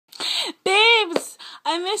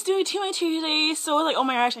I miss doing TMI Tuesdays, so I was like, oh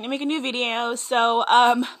my gosh, I need to make a new video. So,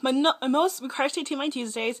 my most requested TMI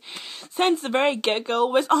Tuesdays since the very get-go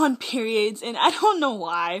was on periods, and I don't know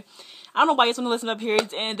why. I don't know why you want to listen to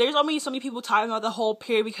periods, and there's only so many people talking about the whole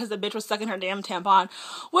period because the bitch was stuck in her damn tampon,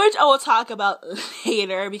 which I will talk about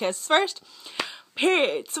later, because first,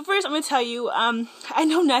 periods. So first, I'm gonna tell you, I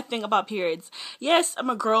know nothing about periods. Yes, I'm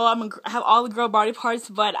a girl, I have all the girl body parts,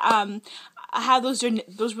 but, I have those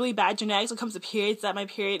really bad genetics when it comes to periods, that my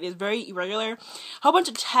period is very irregular. A whole bunch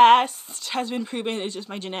of tests has been proven it's just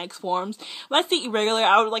my genetics forms. When I say irregular,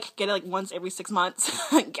 I would like get it like once every 6 months.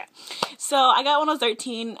 Yeah. So I got when I was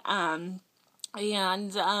 13, and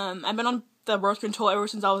I've been on the birth control ever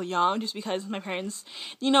since I was young, just because my parents,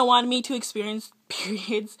 wanted me to experience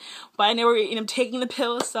periods, but I never ended up taking the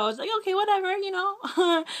pills, so I was like, okay,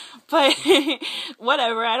 whatever, but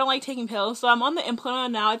whatever, I don't like taking pills, so I'm on the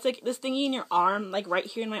implant now. It's like this thingy in your arm, like right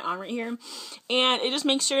here in my arm right here, and it just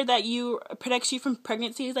makes sure that protects you from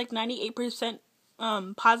pregnancies, like 98%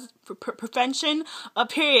 prevention of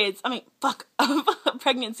periods. Of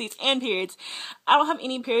pregnancies and periods. I don't have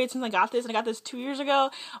any periods since I got this, and I got this 2 years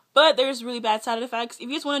ago, but there's really bad side effects. If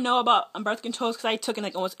you just want to know about birth controls, because I took in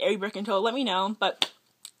like almost every birth control, let me know. But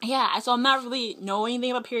yeah, so I'm not really knowing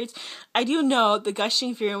anything about periods. I do know the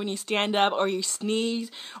gushing feeling when you stand up, or you sneeze,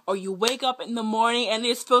 or you wake up in the morning and it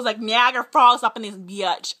just feels like Niagara Falls up in this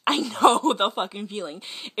bitch. I know the fucking feeling.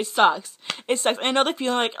 It sucks. It sucks. And I know the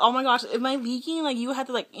feeling like, oh my gosh, am I leaking? Like, you have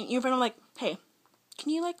to, like, in front of, like, hey, can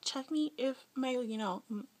you, like, check me if my,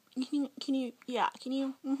 can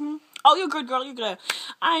you, oh, you're good, girl, you're good.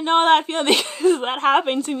 I know that feeling because that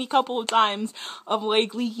happened to me a couple of times of,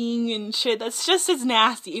 like, leaking and shit. It's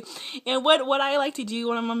nasty. And what I like to do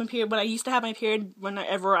when I'm on my period, when I used to have my period,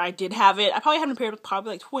 whenever I did have it, I probably had my period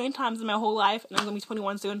like 20 times in my whole life, and I'm gonna be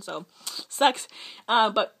 21 soon, so sucks.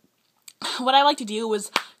 But what I like to do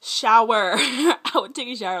was shower. I would take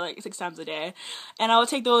a shower like 6 times a day, and I would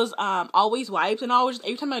take those always wipes, and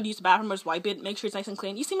every time I would use the bathroom, I just wipe it, make sure it's nice and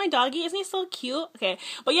clean. You see my doggy? Isn't he so cute? Okay,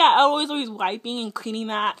 but yeah, I always wiping and cleaning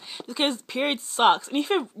that, because periods sucks. And if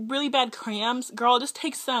you have really bad cramps, girl, just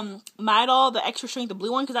take some Midol, the extra strength, the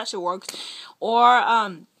blue one, because that shit works. Or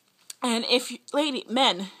and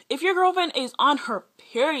men, if your girlfriend is on her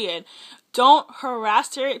period, don't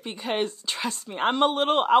harass her, because trust me, I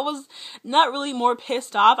was not really more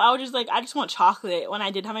pissed off. I was just like, I just want chocolate when I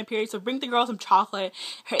did have my period. So bring the girl some chocolate,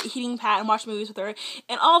 her heating pad, and watch movies with her.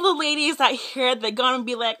 And all the ladies that hear, they're gonna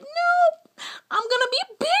be like, no, I'm gonna be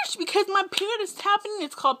a bitch because my period is happening.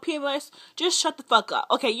 It's called PMS. Just shut the fuck up.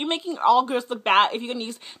 Okay, you're making all girls look bad if you're gonna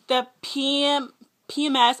use the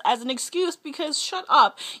PMS as an excuse, because shut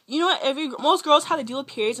up. You know what, most girls have to deal with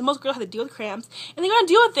periods, and most girls have to deal with cramps, and they're gonna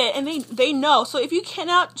deal with it, and they know. So if you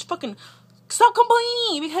cannot, just fucking stop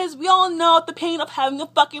complaining, because we all know the pain of having a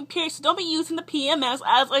fucking period. So don't be using the PMS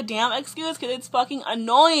as a damn excuse, because it's fucking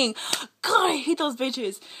annoying. God, I hate those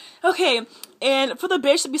bitches. Okay, and for the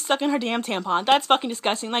bitch to be stuck in her damn tampon, that's fucking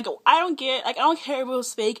disgusting. Like, I don't care if it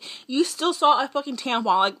was fake, you still saw a fucking tampon.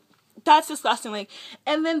 Like, that's disgusting. Like,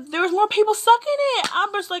 and then there was more people sucking it.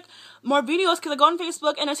 I'm just like, more videos, because I go on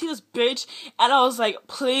Facebook and I see this bitch, and I was like,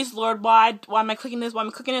 please, Lord, why am I clicking this? Why am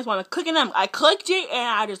I clicking this? Why am I clicking them? I clicked it, and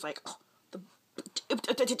I just like,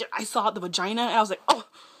 I saw the vagina, and I was like, oh,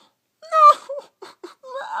 no.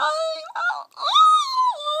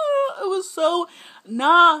 It was so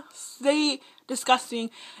nasty, disgusting.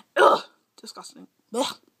 Ugh, disgusting.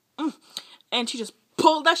 And she just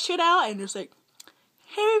pulled that shit out, and just like,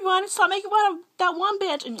 hey everyone, stop making fun of that one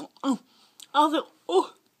bitch. And I was like,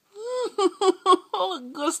 oh,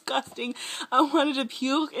 oh, disgusting. I wanted to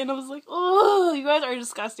puke, and I was like, oh, you guys are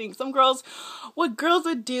disgusting. What girls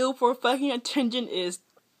would do for fucking attention is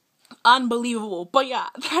unbelievable. But yeah,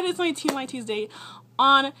 that is my TMI Tuesday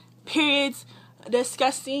on periods.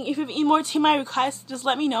 Disgusting. If you have any more TMI requests, just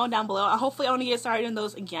let me know down below. Hopefully I want to get started on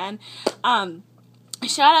those again.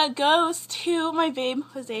 Shout out goes to my babe,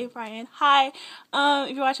 Jose Brian. Hi.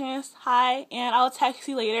 If you're watching this, hi. And I'll text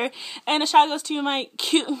you later. And a shout out goes to my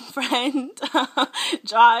cute friend,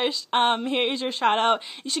 Josh. Here is your shout out.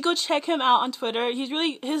 You should go check him out on Twitter.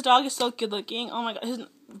 His dog is so good looking. Oh my god, he's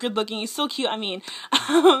good looking. He's so cute. I mean,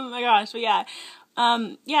 oh my gosh. But yeah.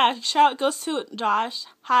 Yeah, shout out goes to Josh.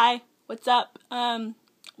 Hi. What's up?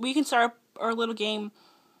 We can start our little game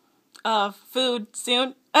of food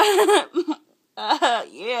soon.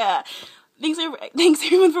 Yeah. Thanks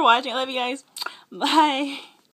everyone for watching. I love you guys. Bye.